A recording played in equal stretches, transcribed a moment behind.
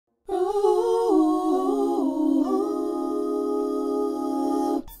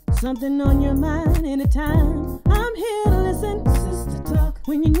something on your mind anytime. I'm here to listen, Sister Talk.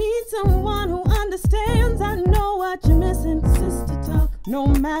 When you need someone who understands, I know what you're missing, Sister Talk. No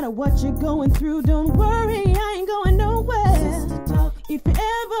matter what you're going through, don't worry, I ain't going nowhere. Sister Talk. If you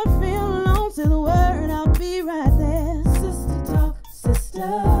ever feel alone, say the word, I'll be right there. Sister Talk.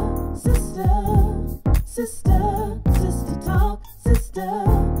 Sister, sister, sister, sister talk, sister,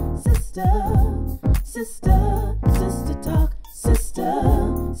 sister, sister, sister talk,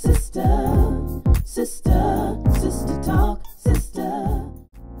 sister, sister, sister, sister talk, sister.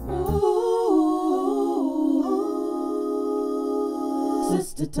 Ooh,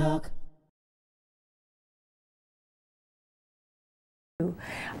 sister talk.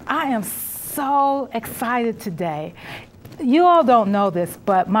 I am so excited today. You all don't know this,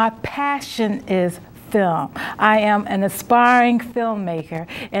 but my passion is film. I am an aspiring filmmaker,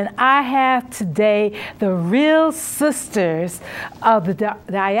 and I have today the real sisters of the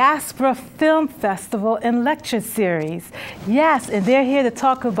Diaspora Film Festival and Lecture Series. Yes, and they're here to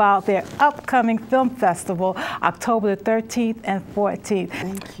talk about their upcoming film festival, October the 13th and 14th.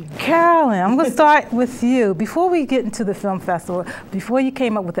 Thank you. Carolyn, I'm going to start with you. Before we get into the film festival, before you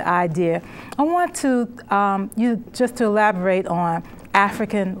came up with the idea, I want to you just to elaborate on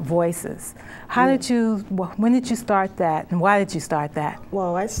African Voices. How did you, when did you start that, and why did you start that?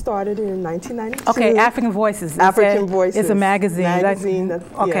 Well, I started in 1992. Okay, African Voices. African Voices. It's a magazine.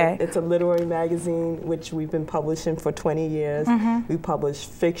 Okay. Yeah, it's a literary magazine which we've been publishing for 20 years. We publish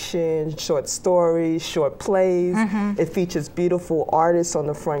fiction, short stories, short plays. It features beautiful artists on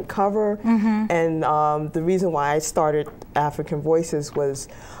the front cover. And the reason why I started African Voices was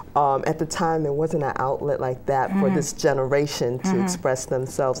at the time, there wasn't an outlet like that for this generation to express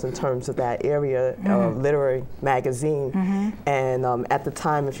themselves in terms of that area, literary magazine. And at the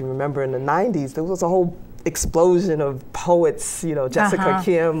time, if you remember in the 90s, there was a whole explosion of poets, you know, Jessica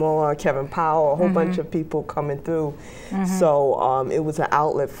Kim or Kevin Powell, a whole bunch of people coming through. So it was an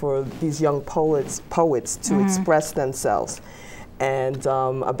outlet for these young poets to express themselves. And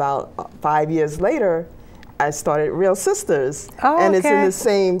about 5 years later, I started Real Sisters, and it's in the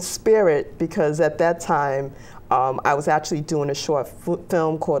same spirit because at that time I was actually doing a short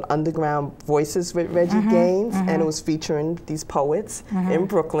film called Underground Voices with Reggie Gaines, and it was featuring these poets in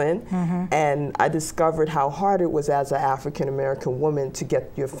Brooklyn, and I discovered how hard it was as an African American woman to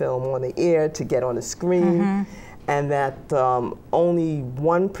get your film on the air, to get on the screen, and that only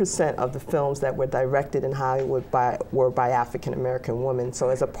 1% of the films that were directed in Hollywood were by African American women. So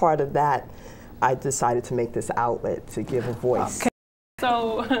as a part of that, I decided to make this outlet to give a voice.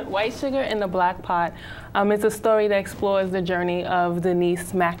 So, White Sugar in the Black Pot is a story that explores the journey of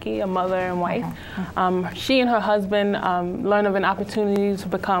Denise Mackey, a mother and wife. She and her husband learn of an opportunity to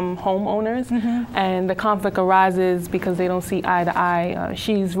become homeowners, and the conflict arises because they don't see eye to eye.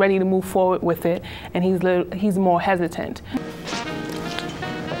 She's ready to move forward with it, and he's more hesitant.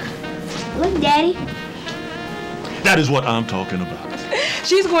 Look, Daddy. That is what I'm talking about.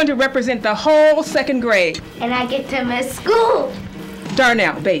 She's going to represent the whole second grade. And I get to miss school.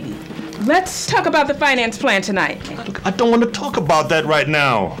 Darnell, baby. Let's talk about the finance plan tonight. Look, I don't want to talk about that right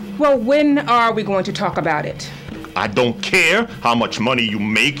now. Well, when are we going to talk about it? I don't care how much money you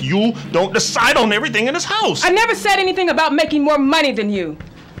make. You don't decide on everything in this house. I never said anything about making more money than you.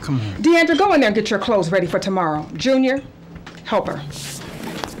 Come on. Deandra, go in there and get your clothes ready for tomorrow. Junior, help her.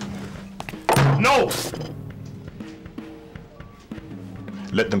 No!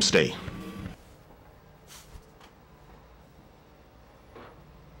 Let them stay.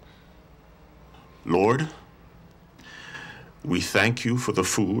 Lord, we thank you for the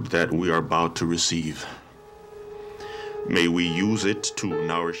food that we are about to receive. May we use it to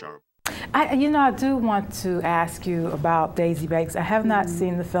nourish our... You know, I do want to ask you about Daisy Banks. I have not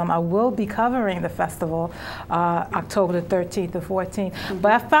seen the film. I will be covering the festival October the 13th and 14th,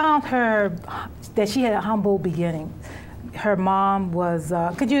 but I found her, that she had a humble beginning. Her mom was,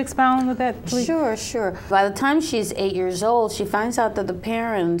 could you expound on that, please? Sure, sure. By the time she's 8 years old, she finds out that the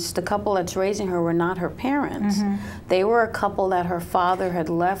parents, the couple that's raising her, were not her parents. They were a couple that her father had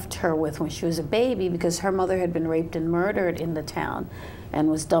left her with when she was a baby because her mother had been raped and murdered in the town and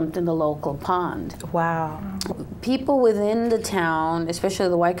was dumped in the local pond. Wow. People within the town, especially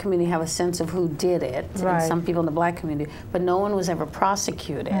the white community, have a sense of who did it, and some people in the black community, but no one was ever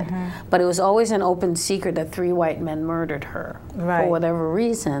prosecuted. But it was always an open secret that 3 white men murdered her for whatever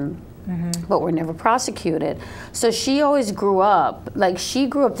reason. But were never prosecuted. So she always grew up, like she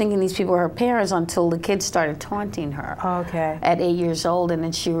grew up thinking these people were her parents until the kids started taunting her at 8 years old, and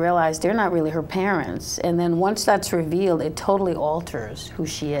then she realized they're not really her parents. And then once that's revealed, it totally alters who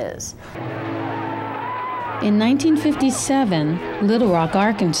she is. In 1957, Little Rock,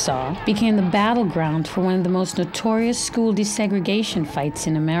 Arkansas became the battleground for one of the most notorious school desegregation fights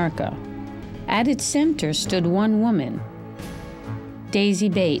in America. At its center stood one woman, Daisy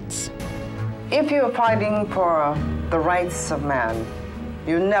Bates. If you're fighting for the rights of man,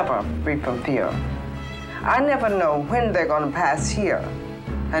 you never free from fear. I never know when they're going to pass here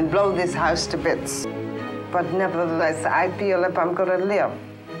and blow this house to bits. But nevertheless, I feel if I'm going to live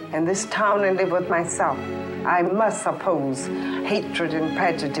in this town and live with myself, I must oppose hatred and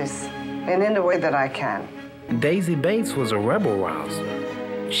prejudice in any way that I can. Daisy Bates was a rebel rouser.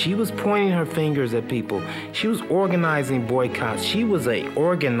 She was pointing her fingers at people. She was organizing boycotts. She was an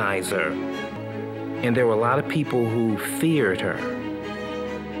organizer. And there were a lot of people who feared her.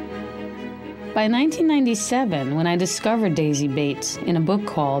 By 1997, when I discovered Daisy Bates in a book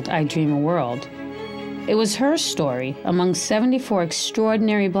called I Dream a World, it was her story, among 74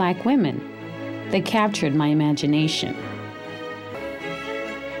 extraordinary black women, that captured my imagination.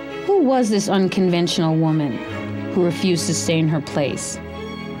 Who was this unconventional woman who refused to stay in her place?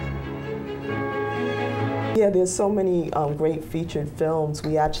 Yeah, there's so many great featured films.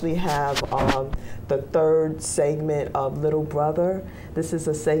 We actually have the third segment of Little Brother. This is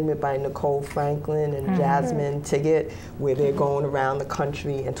a segment by Nicole Franklin and Jasmine Tiggett, where they're going around the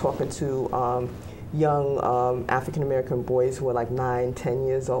country and talking to young African-American boys who are like 9, 10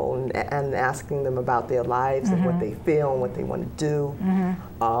 years old and asking them about their lives and what they feel and what they want to do.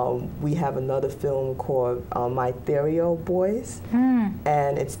 We have another film called My Therio Boys,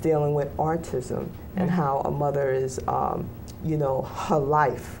 and it's dealing with autism and how a mother is, you know, her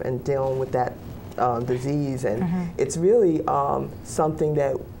life and dealing with that disease. And it's really something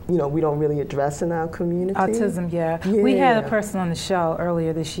that, you know, we don't really address in our community. Autism, yeah. We had a person on the show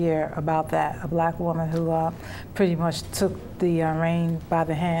earlier this year about that, a black woman who pretty much took the rein by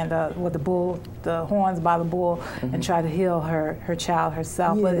the hand with the bull, the horns by the bull, and tried to heal her child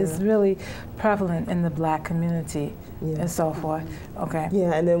herself. But it's really prevalent in the black community and so forth. Okay.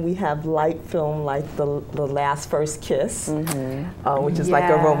 Yeah, and then we have light film like the Last First Kiss, which is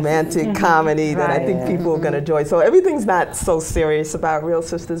like a romantic comedy that I think people are going to enjoy. So everything's not so serious about Real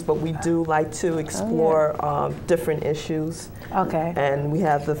Sisters, but we do like to explore different issues. Okay. And we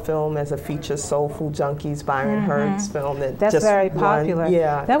have the film as a feature, Soulful Junkies, Byron Hurd's film that's just very popular.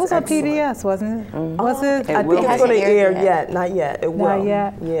 Yeah, that was on PBS, wasn't it? Was it? I think it's going to air yet. Not yet. It will. Not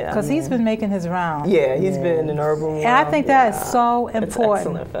yet. Yeah. Because he's been making his rounds. Yeah, he's been in urban. And I think that is so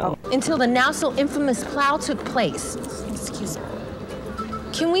important. It's excellent film. Until the now so infamous plow took place. Excuse me.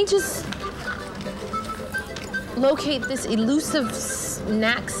 Can we just locate this elusive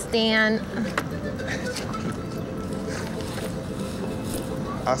snack stand?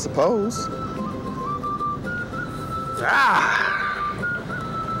 I suppose.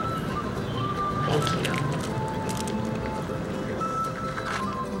 Thank you.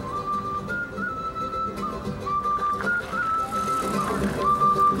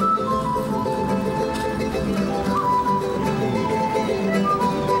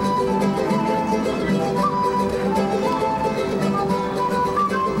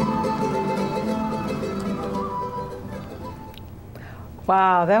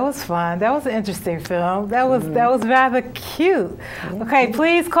 Wow, that was fun. That was an interesting film. That was rather cute. Okay,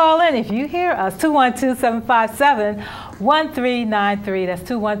 please call in if you hear us. 212-757-1393. That's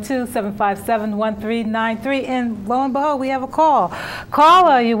 212-757-1393. And lo and behold, we have a call.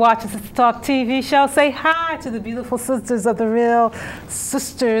 Caller, you watch the Sister Talk TV show. Say hi to the beautiful sisters of the Real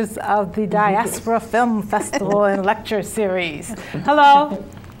Sisters of the Diaspora Film Festival and Lecture Series. Hello.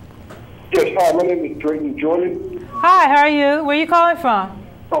 Yes, hi, my name is Drayton Jordan. Hi, how are you? Where are you calling from?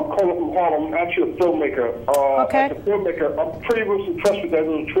 I'm calling from Harlem. I'm actually a filmmaker. Okay. As a filmmaker, I'm pretty much impressed with that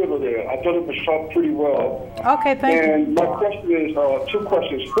little trailer there. I thought it was shot pretty well. Okay, thank you. And my question is, two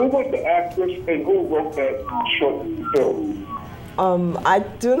questions. Who was the actress and who wrote that short film? I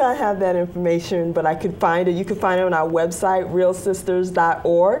do not have that information, but I could find it. You can find it on our website,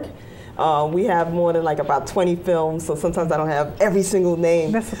 realsisters.org. We have more than like about 20 films, so sometimes I don't have every single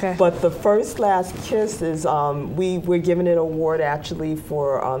name. That's okay. But the First Last Kiss is, we're giving it an award actually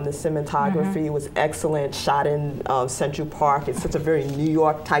for the cinematography. It was excellent, shot in Central Park. It's such a very New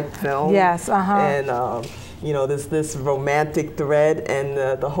York type film. Yes, And you know, this romantic thread, and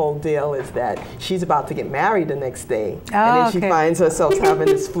the whole deal is that she's about to get married the next day. And then she finds herself having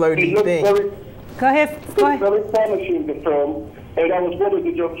this flirty thing. Go ahead. Very promising, the film. And I was wondering,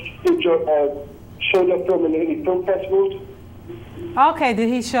 did you show that film in any film festivals? Okay, did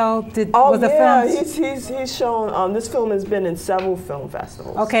he show? He's shown. This film has been in several film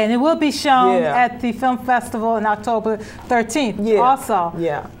festivals. Okay, and it will be shown at the film festival on October 13th. Also.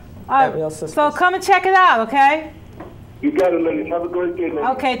 Yeah. at Real Sisters. So come and check it out, okay? You got it, ladies. Have a great day, ladies.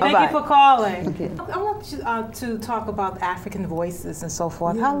 Okay, thank you for calling. Okay. I want you to talk about African voices and so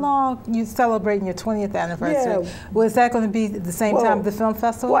forth. How long you celebrating your 20th anniversary? Was that going to be the same time of the film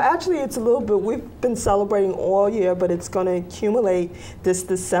festival? Well, actually, it's a little bit. We've been celebrating all year, but it's going to accumulate this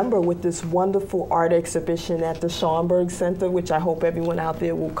December with this wonderful art exhibition at the Schomburg Center, which I hope everyone out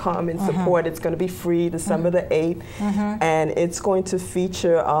there will come and support. It's going to be free December the 8th, and it's going to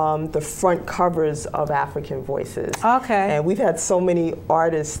feature the front covers of African voices. Okay. And we've had so many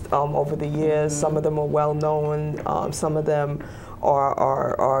artists over the years. Some of them are well known. Some of them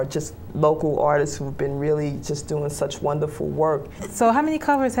are just local artists who've been really just doing such wonderful work. So how many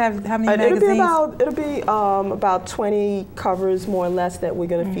covers how many magazines? It'll be about 20 covers more or less that we're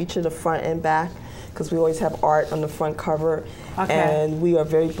going to feature the front and back, because we always have art on the front cover. Okay. And we are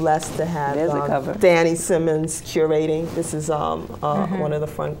very blessed to have Danny Simmons curating. This is one of the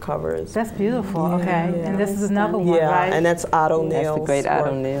front covers. That's beautiful. Okay. And this is another one, right? And that's Otto Neal's That's the great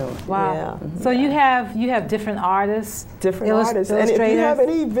Otto work. Neal. Wow. Yeah. So you have different artists, different artists, and if you have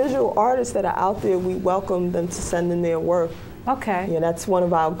any visual artists that are out there, we welcome them to send in their work. Okay. Yeah, that's one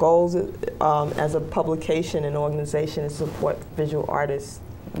of our goals as a publication and organization, is to support visual artists.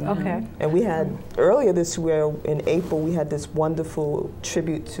 Okay. And we had, earlier this year, in April, we had this wonderful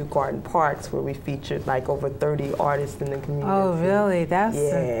tribute to Garden Parks where we featured like over 30 artists in the community. Oh, really? That's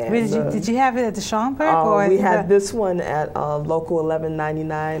did you have it at the Schomburg? Or we had this one at Local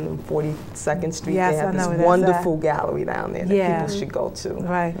 1199 on 42nd Street. Yes, they have this wonderful gallery down there that people should go to.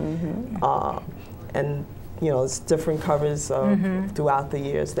 Right. And you know, it's different covers throughout the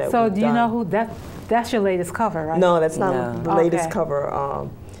years that So we've do you done. know who that's your latest cover, right? No, that's not the latest cover.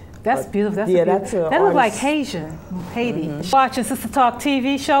 That's beautiful. That's that looks like Haiti. Watching Sister Talk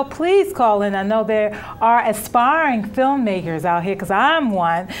TV show, please call in. I know there are aspiring filmmakers out here, because I'm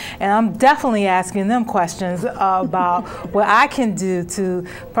one, and I'm definitely asking them questions about what I can do to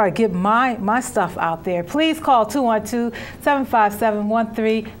probably get my stuff out there. Please call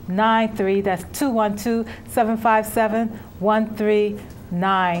 212-757-1393. That's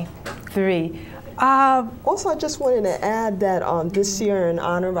 212-757-1393. Also, I just wanted to add that this year, in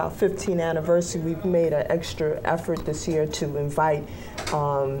honor of our 15th anniversary, we've made an extra effort this year to invite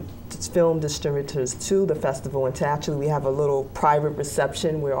film distributors to the festival, and to actually we have a little private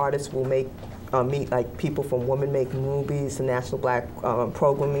reception where artists will meet like people from Women Make Movies, the National Black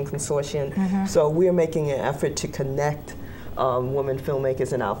Programming Consortium. So we're making an effort to connect women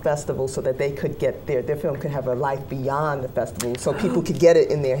filmmakers in our festival so that they could get their film could have a life beyond the festival, so people could get it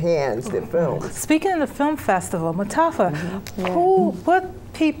in their hands, their film. Speaking of the film festival, Matafa, what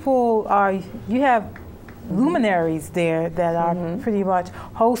people you have luminaries there that are pretty much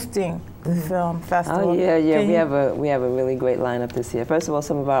hosting the film festival. Oh yeah. We have a really great lineup this year. First of all,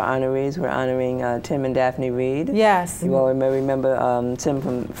 some of our honorees. We're honoring Tim and Daphne Reed. Yes. You all may remember Tim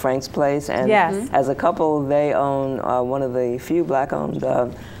from Frank's Place, and as a couple, they own one of the few black-owned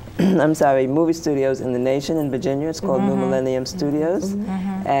movie studios in the nation in Virginia. It's called New Millennium Studios.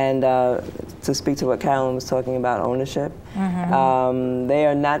 And to speak to what Carolyn was talking about, ownership,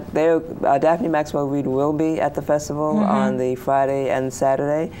 Daphne Maxwell Reed will be at the festival on the Friday and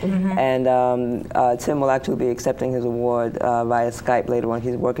Saturday, and Tim will actually be accepting his award via Skype later on.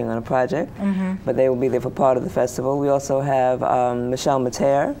 He's working on a project, but they will be there for part of the festival. We also have Michelle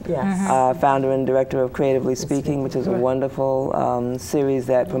Mater, founder and director of Creatively Speaking, which is a wonderful series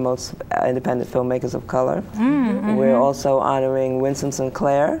that promotes independent filmmakers of color. We're also honoring Winston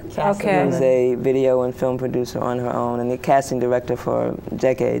Sinclair, who's a video and film producer on her own and a casting director for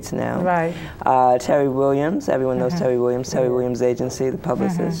decades now. Right. Terry Williams, everyone knows Terry Williams, Terry Williams Agency, the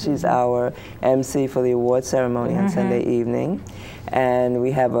publicist. She's our MC for the award ceremony on Sunday evening. And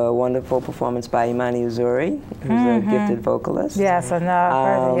we have a wonderful performance by Imani Uzuri, who's a gifted vocalist. Yes, I know.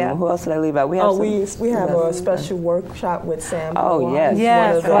 I've heard it, Who else did I leave out? We have have a special workshop with Sam. Oh, yes.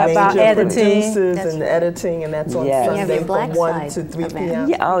 One of the about major editing. producers and editing, and that's on Sunday from 1 to 3 p.m.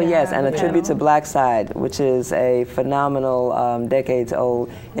 Yeah, yes, and a tribute to Black Side, which is a phenomenal decades-old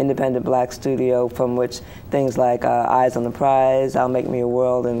independent black studio from which things like Eyes on the Prize, I'll Make Me a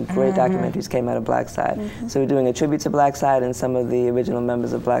World, and great documentaries came out of Black Side. So we're doing a tribute to Black Side, and some of the original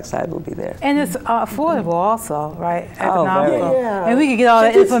members of Black Side will be there. And it's affordable also, right? Economical. Very. And we can get all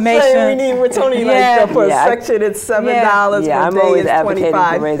that information. We're only like per section, it's $7 per day, I'm always advocating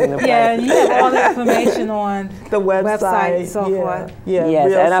for raising the price. Yeah, and you have all the information on the website and so forth.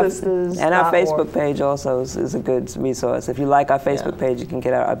 Yes, and our Facebook page also is a good resource. If you like our Facebook page, you can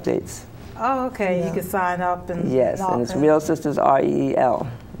get our updates. Oh, okay. You can sign up and and it's Real Sisters, REEL.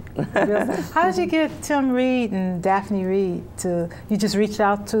 How did you get Tim Reed and Daphne Reed to, you just reached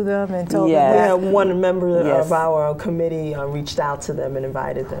out to them and told them? Yeah, one member of our committee reached out to them and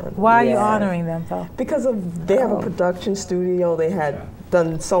invited them. Why are you honoring them, though? Because they have a production studio. They had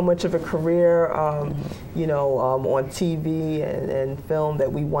done so much of a career, you know, on TV and film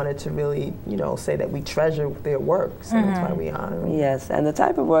that we wanted to really, you know, say that we treasure their work. So that's why we honor them. Yes, and the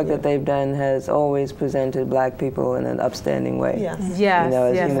type of work that they've done has always presented Black people in an upstanding way. Yes, yes, you know,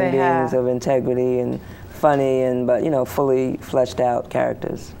 as human beings of integrity and funny and but you know fully fleshed out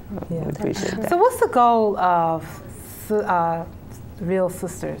characters. We appreciate that. So what's the goal of Real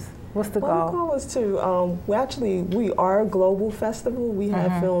Sisters? What's the goal? The goal is to, we are a global festival. We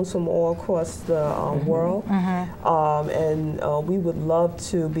have films from all across the world. And we would love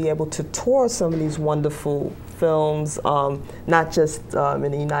to be able to tour some of these wonderful films, not just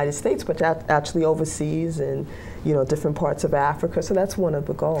in the United States, but actually overseas and, you know, different parts of Africa. So that's one of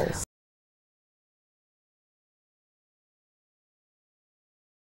the goals.